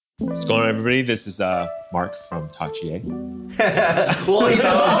What's going on, everybody? This is Mark from TalkGA. Well, he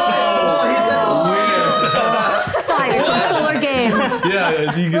said Fire from Solar Games.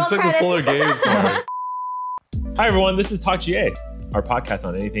 Yeah, you can send the Solar Games part. Hi, everyone. This is TalkGA, our podcast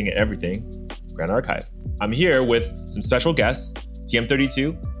on anything and everything Grand Archive. I'm here with some special guests,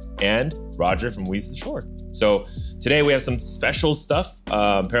 TM32 and Roger from Weaves the Shore. So today we have some special stuff.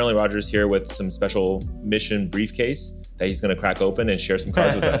 Apparently Roger's here with some special mission briefcase that he's going to crack open and share some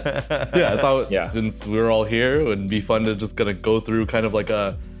cards with us. Yeah, I thought since we were all here, it would be fun to just gonna go through kind of like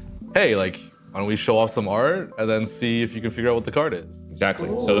a, hey, like, why don't we show off some art and then see if you can figure out what the card is. Exactly.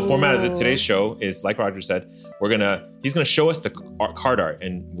 So the format of today's show is, like Roger said, he's gonna show us the card art,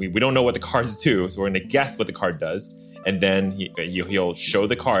 and we don't know what the cards do, so we're gonna guess what the card does, and then he'll show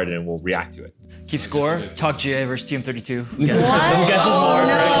the card and we'll react to it. Keep score. TalkGA versus TM32. Guesses more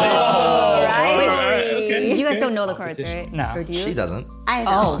correctly. You guys don't know the cards, right? No. Or do you? She doesn't. I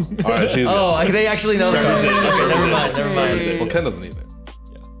know. All right, she's They actually know the cards. Okay, never mind. Well, Ken doesn't either.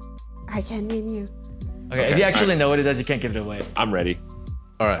 I can mean you. Okay, if you actually know what it does, you can't give it away. I'm ready.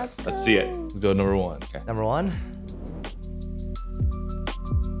 All right, Let's see it. we go number one. Okay. Number one.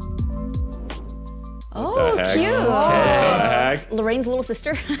 Oh, the heck? cute. What the heck? Lorraine's little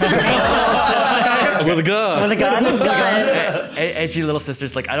sister. With a gun. Edgy little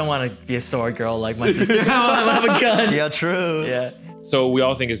sister's like, I don't want to be a sword girl like my sister. I want to have a gun. Yeah, true. Yeah. So we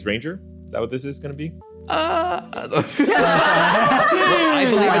all think it's Ranger? Is that what this is gonna be? I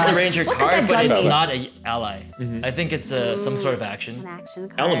believe it's a ranger card, but it's not an ally. I think it's some sort of action. An action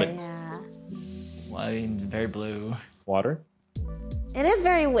card. Element. Yeah. Well, I mean, it's very blue. Water? It is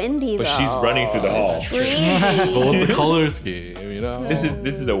very windy, But though. she's running through the hall. Breezy. But what's the color scheme, you know? This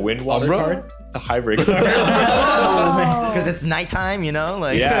is a wind water Umbra? card? It's a hybrid card. Because it's nighttime, you know?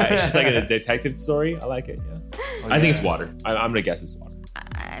 Like. Yeah, it's just like a detective story. I like it, yeah. I think it's water. I'm gonna guess it's water.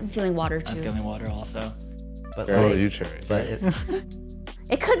 I'm feeling water, too. I'm feeling water also. But What about you, Cherry? But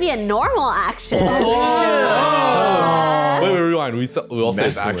It could be a normal action. Wait, rewind. We all say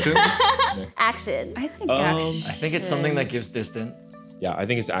it's Messing action? Action. I think I think it's something that gives distant. Yeah, I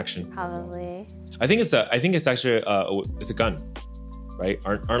think it's action. Probably. I think it's actually it's a gun, right?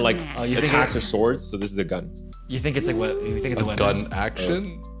 Aren't like you think attacks or swords? So this is a gun. You think it's a weapon? You think it's a weapon? Gun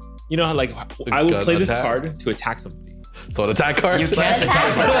action? You know how like I would gun play this attack? card to attack somebody. So an attack card? You can't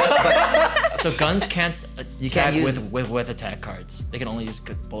attack. So guns can't attack use- with attack cards. They can only use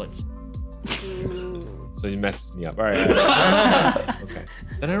bullets. So you messes me up. All right. Okay.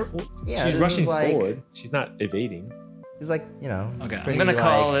 Then Yeah, she's this rushing is like- forward. She's not evading. it's like, you know. Okay, I'm pretty, gonna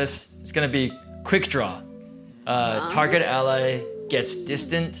call like- this. It's gonna be quick draw. Target ally gets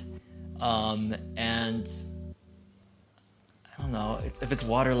distant, and I don't know if it's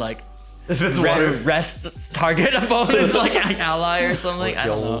water like. If it's water. Rests target opponents like an ally or something. I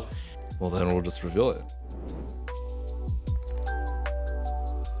don't know. Well, then we'll just reveal it.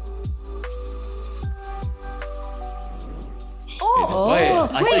 Wait,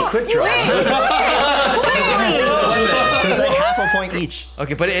 I said quick draw. So it's like half a point each.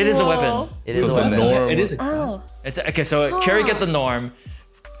 Okay, but it is a weapon. It is So a it's a weapon. norm. It is a gun. Oh. It's okay. So Cherry get the norm.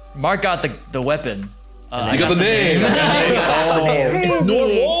 Mark got the weapon. You got the name. Crazy.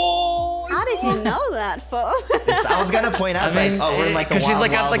 How did you know that, folks? I was gonna point out, I it's mean, like, oh, we're in like the because she's Wild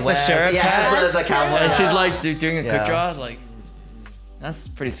like got Wild like the West. sheriff's yeah, hat, so it's like cowboy. and she's like doing a quick Yeah. draw. Like, that's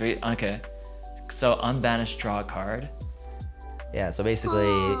pretty sweet. Okay, so unbanish, draw a card. Yeah, so basically,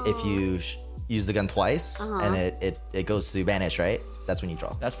 if you use the gun twice and it goes to banish, right? That's when you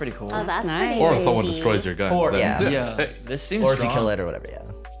draw. That's pretty cool. Oh, that's Nice. pretty Or if someone easy. destroys your gun. Or- then- yeah. Hey, This seems Or if strong. you kill it or whatever, yeah.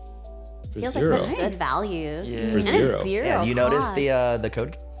 Feels zero. like such good value. Yeah. For And zero. it's zero. Yeah, do you notice cost. the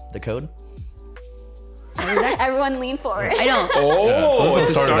code? The code? Everyone lean forward. I know. Oh, so this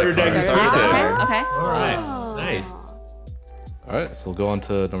it's is a starter deck deck card. exclusive. Okay. All right. Nice. All right, so we'll go on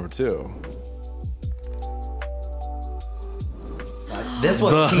to number two. This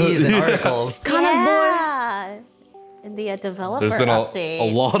was teased in articles. Yeah. In the developer There's been update.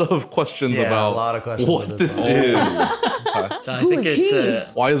 a lot of questions Yeah, about a lot of questions what with this this. is. So I think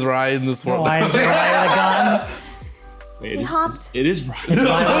it's Why is Ryan in this world? Wait, He hopped. It is right.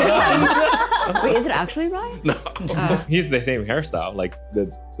 Wait, is it actually Ryan? No. He's the same hairstyle, like the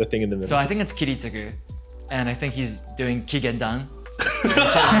thing in the middle. so I think it's Kiritsugu, and I think he's doing Kigendan,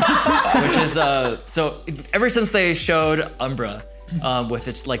 which is so ever since they showed Umbra. With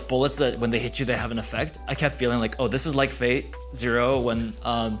its like bullets that when they hit you they have an effect. I kept feeling like, oh, this is like Fate Zero when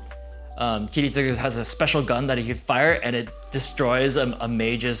Kiritsugu has a special gun that he can fire and it destroys a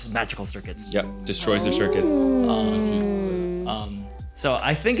mage's magical circuits. Yep, destroys the circuits. So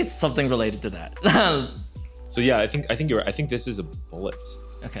I think it's something related to that. So yeah, I think you're right. I think this is a bullet.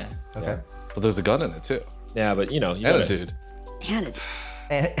 Okay. Okay. But there's a gun in it too. Yeah, but you know, you And a gotta- dude. And it.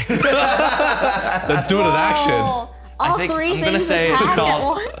 Let's do it in action. Oh, all think three I'm gonna things say it's attack at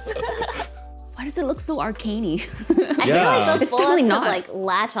called- once. Why does it look so arcane-y? I feel like those It's bullets totally would not. like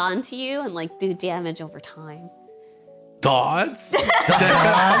latch onto you and like do damage over time. Dots?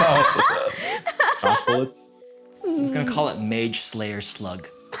 Shock bullets. I was gonna call it Mage Slayer Slug.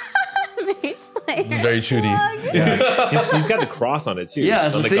 Mage Slayer. It's very shooty. He's got the cross on it too. Yeah,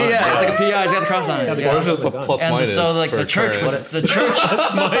 on the see, gun. yeah, it's like a PI. It's got the cross on it. the Yeah. Or it's just a plus And minus. so, like, for the church current. was the church.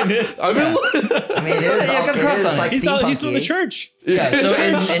 minus. I mean, I mean, it is, Yeah, got a cross on it. like He's from the steampunky. church. Yeah. So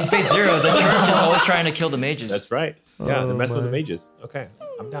in Phase 0, the church is always trying to kill the mages. That's right. Yeah, they're messing with the mages. Okay,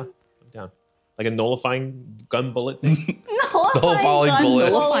 I'm down. Like a nullifying gun bullet thing. the whole volley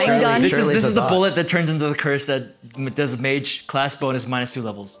bullet. Nullifying gun. This Surely is it's the a bullet that turns into the curse that does mage class bonus -2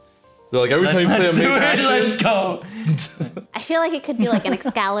 levels. They're like every time you play a Let's do mage it. action, Let's go. I feel like it could be like an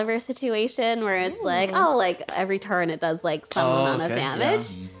Excalibur situation where it's like, oh, like every turn it does like some Oh, amount of okay, damage.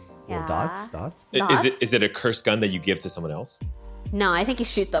 Well, Yeah. dots. Is it a cursed gun that you give to someone else? No, I think you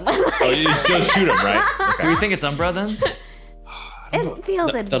shoot them. Oh, you still shoot them, right? Do we think it's Umbra then? It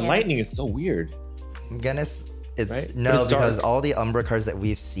feels The advanced. lightning is so weird. I'm gonna. It's Right? But no, it's because dark. all the Umbra cards that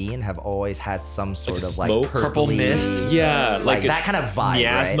we've seen have always had some sort Like of smoke? like Purple purpley- mist? Yeah, like that it's kind of vibe,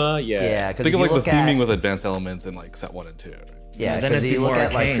 miasma. right? Yeah, Yeah, because think if of you like the look theming at, with advanced elements in like set 1 and 2. yeah, then because it'd you be look more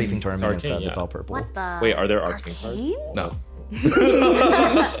at like arcane. creeping tournament It's and stuff, arcane, it's yeah. all purple. What the? Wait, are there arcane cards? No.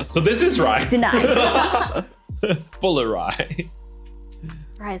 So this is right. Denied. Bullet rye.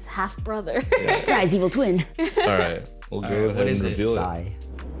 Rise half brother. Rise, evil twin. All right. We'll go ahead what and is it? reveal it. Sigh.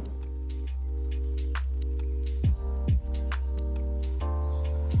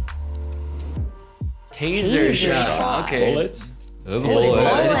 Taser Taser shot. shot. Okay. Bullets. It is a Bullet, bullet.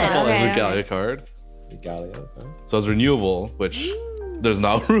 It is a okay. regalia card. Regalia. Okay. So it's renewable, which there's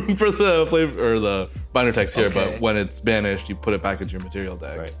not room for the flavor or the binder text here, Okay. but when it's banished, you put it back into your material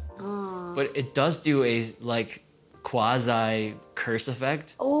deck. Right. But it does do a like quasi curse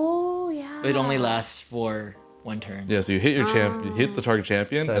effect. Oh yeah. It only lasts for 1 turn. Yeah, so you hit your champ, you hit the target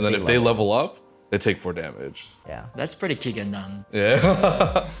champion, So and then they if they level up, they take 4 damage. Yeah. That's pretty Kigendan.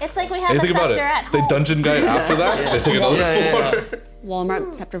 Yeah. It's like we have Hey, a think about scepter it. at If they home. dungeon guide after that, they take another 4.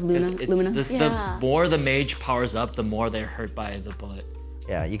 Walmart, Scepter of Luna. It's Lumina. Yeah. the more the mage powers up, the more they're hurt by the bullet.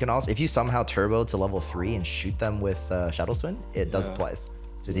 Yeah, you can also, if you somehow turbo to level 3 and shoot them with Shadow Swing, it does it twice.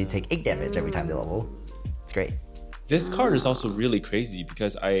 So they take 8 damage every time they level. It's great. This card is also really crazy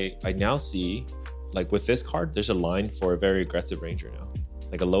because I now see, like with this card, there's a line for a very aggressive ranger now.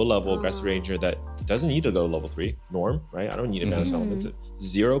 Like a low level aggressive ranger that doesn't need to go level 3, norm, right? I don't need a mana spell. It's a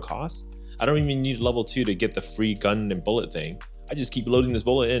 0 cost. I don't even need level 2 to get the free gun and bullet thing. I just keep loading this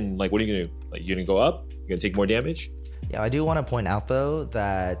bullet in. Like, what are you gonna do? Like, you're gonna go up? You're gonna take more damage? Yeah, I do want to point out though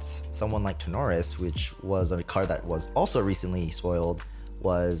that someone like Tenoris, which was a card that was also recently spoiled,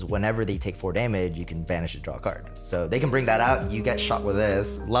 was whenever they take 4 damage, you can banish and draw a card. So they can bring that out, you get shot with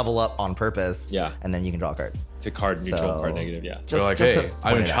this, level up on purpose, Yeah. and then you can draw a card. To card neutral, So- card negative, yeah. They're like, just hey, to I'm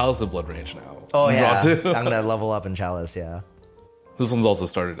point in it out. Chalice of Blood range now. Oh Draw yeah, 2. I'm gonna level up in Chalice, yeah. This one's also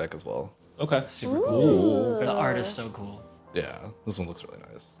starter deck as well. Okay. Super cool. The art is so cool. Yeah, this one looks really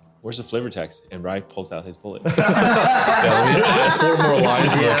nice. Where's the flavor text? And Rai pulls out his bullet. Yeah, let me add 4 more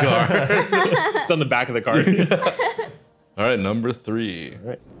lines to the card. It's on the back of the card. All right, number 3. All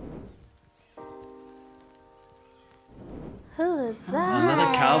right. Who is that?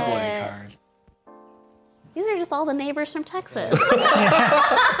 Another cowboy card. These are just all the neighbors from Texas.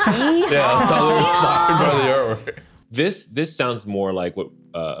 Yeah, that's how they're inspired by the artwork. This sounds more like what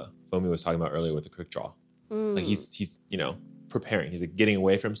Fomi was talking about earlier with the quick draw. Like he's preparing. He's like getting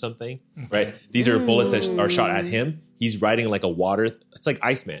away from something, right? These are bullets that are shot at him. He's riding like a water. It's like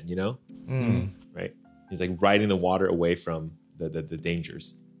Iceman, you know, right? He's like riding the water away from the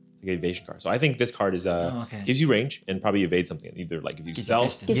dangers. It's like an evasion card. So I think this card is okay. gives you range and probably evade something. Either like if you stealth,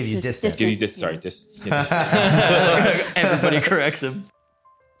 distance. Give you distance. give you Everybody corrects him.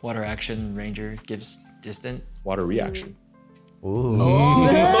 Water action ranger gives distant. water reaction. Ooh.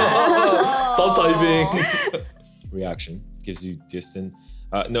 Subtyping. Reaction gives you distant.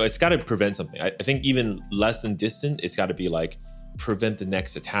 No, it's got to prevent something. I think even less than distant, it's got to be like prevent the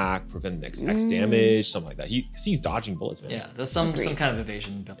next attack, prevent the next X damage, something like that. He's dodging bullets, man. Yeah, there's some kind of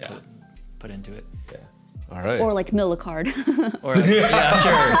evasion put into it. Yeah. All right. Or like mill a card. Or like, yeah,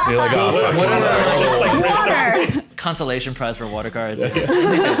 sure. You're like, oh, fuck. Water. Consolation prize for water cards.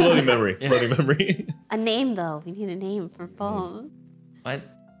 Floating memory. Floating memory. A name though. We need a name for phone. What?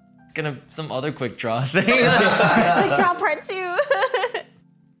 Some other quick draw thing. Quick draw part 2.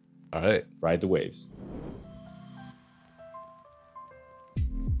 All right. Ride the waves.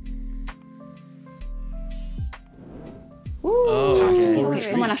 Okay,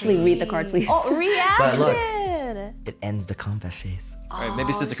 someone actually read the card, please. Oh, But look, reaction! it ends the combat phase. All right,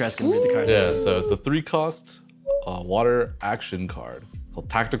 maybe Citsacras can read the cards. Yeah, so it's a 3-cost water action card called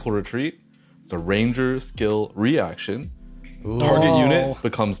Tactical Retreat. It's a ranger skill reaction. Target unit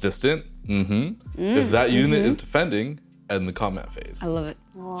becomes distant. If that unit is defending, end the combat phase. I love it.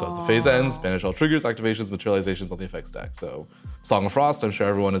 So as the phase ends, banish all triggers, activations, materializations on the effects deck. So Song of Frost, I'm sure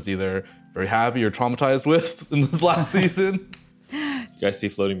everyone is either very happy or traumatized with in this last season. You guys see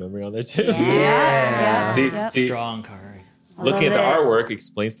floating memory on there too? Yeah. See, Strong card. looking at the artwork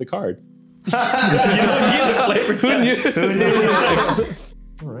explains the card. You don't need the flavor text.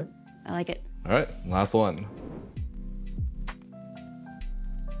 All right. I like it. All right, last one.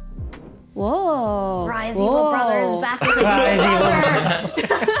 Whoa. Rise Whoa. Evil Brothers back with a evil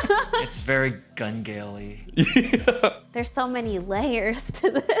brother. It's very Gun Gale-y. There's so many layers to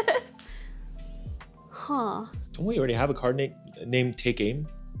this. Huh. Don't we already have a card named Take Aim,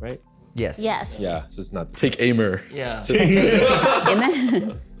 right? Yes. Yes. Yeah, so it's not. Take Aimer. Yeah.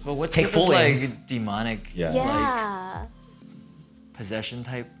 Amen. But what's Take with this full aim. like demonic Yeah. possession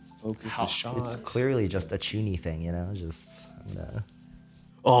type? Focus How- the shot. It's clearly just a Chuny thing, you know? Just,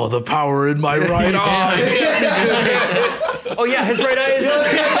 Oh, the power in my right eye. Oh yeah, his right eye is.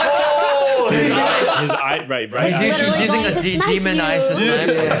 Oh, his eye. His eye, right. He's Literally using going a to snipe demon you. eyes to snipe.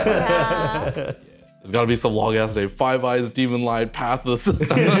 Yeah. There's got to be some long ass name. 5 Eyes, Demon Light, Path of the System.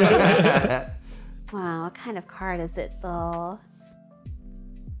 Wow, what kind of card is it though?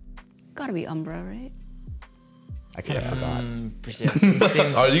 Gotta be Umbra, right? I kind of forgot.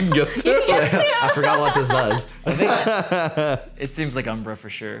 Oh, you can guess too. I forgot what this does. It seems like Umbra for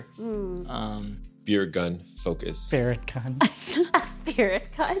sure. Beer gun focus. Spirit gun. A spirit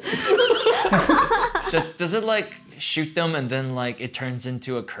cut. Does it like shoot them and then like it turns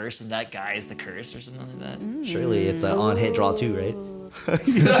into a curse and that guy is the curse or something like that? Surely it's an on-hit draw too, right?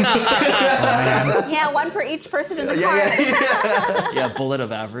 Yeah, one for each person in the card. Yeah, Bullet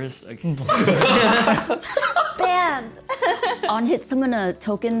of Avarice. Okay. Banned. On hit, summon a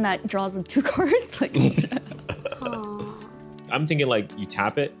token that draws 2 cards. Like, I'm thinking like you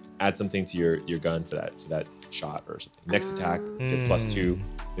tap it, add something to your gun for that shot or something. Next attack gets +2.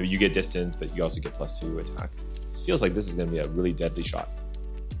 Maybe you get distance, but you also get +2 attack. This feels like this is gonna be a really deadly shot.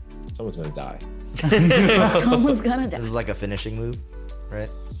 Someone's gonna die. someone's gonna die. This is like a finishing move, right?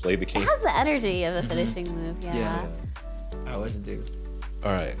 Slay the king. It has the energy of a finishing move, yeah. Yeah. I always do.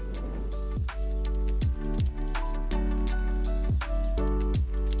 All right.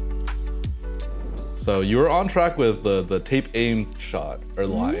 So you were on track with the tape aim shot or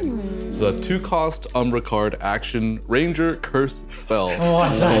line. It's a 2-cost Umbra card action ranger curse spell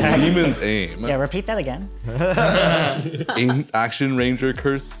called Demon's Aim. Yeah, repeat that again. Action ranger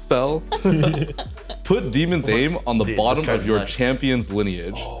curse spell. Put Demon's Aim on the bottom card's of your nuts. champion's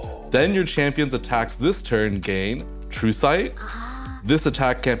lineage. Then your champion's attacks this turn gain True Sight. This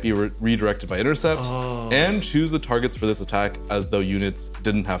attack can't be redirected by intercept. And choose the targets for this attack as though units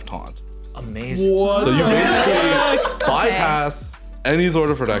didn't have taunt. Amazing. So you basically bypass any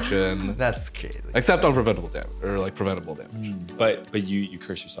sort of protection That's crazy. except on preventable damage or like preventable damage. But you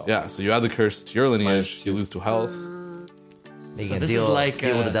curse yourself. Yeah, so you add the curse to your lineage, -2. you lose 2 health. You So can this deal, is like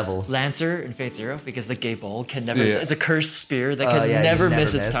deal with the devil. Lancer in Fate Zero because the gay ball can never. Yeah. It's a cursed spear that Oh, can yeah, you never never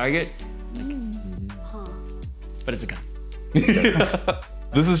miss its miss. target. But it's a gun.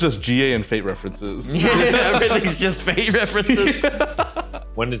 This is just GA and Fate references. Everything's just Fate references.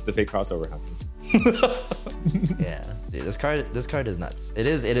 When does the fake crossover happen? Yeah. See, this card is nuts. It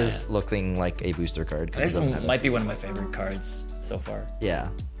is looking like a booster card. 'Cause it This doesn't have might be one of my favorite cards so far. Yeah.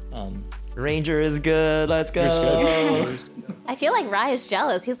 Um, Ranger is good. Let's go. I feel like Rai is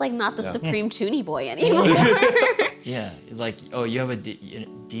jealous. He's like not the supreme Chuny boy anymore. yeah, like you have a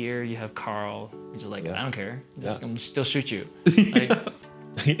deer, you have Carl. He's just like I don't care. I'm gonna still shoot you. Like,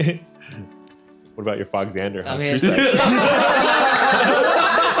 What about your Fogxander? I mean- True Sight.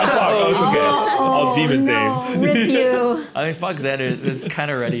 It's okay. I'll Demon's Aim. Rip you. I mean, Fogxander is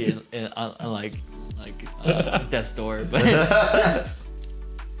kind of ready on like Death's Door, but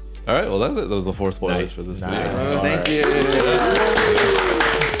All right, well that's it. Those are the 4 spoilers Nice. for this Nice. video. thank you.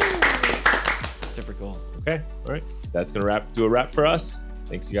 Super cool. Okay, all right. That's gonna do a wrap for us.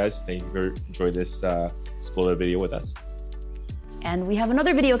 Thanks, you guys. Thank you for enjoying this spoiler video with us. And we have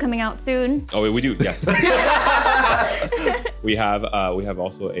another video coming out soon. Oh, wait, we do. Yes. we have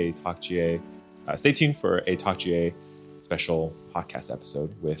also a TalkGA. Stay tuned for a TalkGA special podcast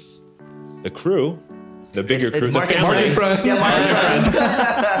episode with the crew, the bigger crew, It's the Market family. Friends. Yeah, Market Friends.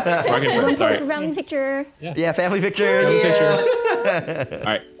 Market Everyone Friends. All post a right. family picture. Yeah, family picture. Family yeah. picture. All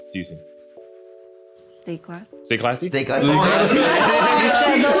right. See you soon. Stay class. Stay classy? Stay classy. You said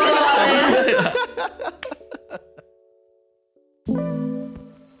the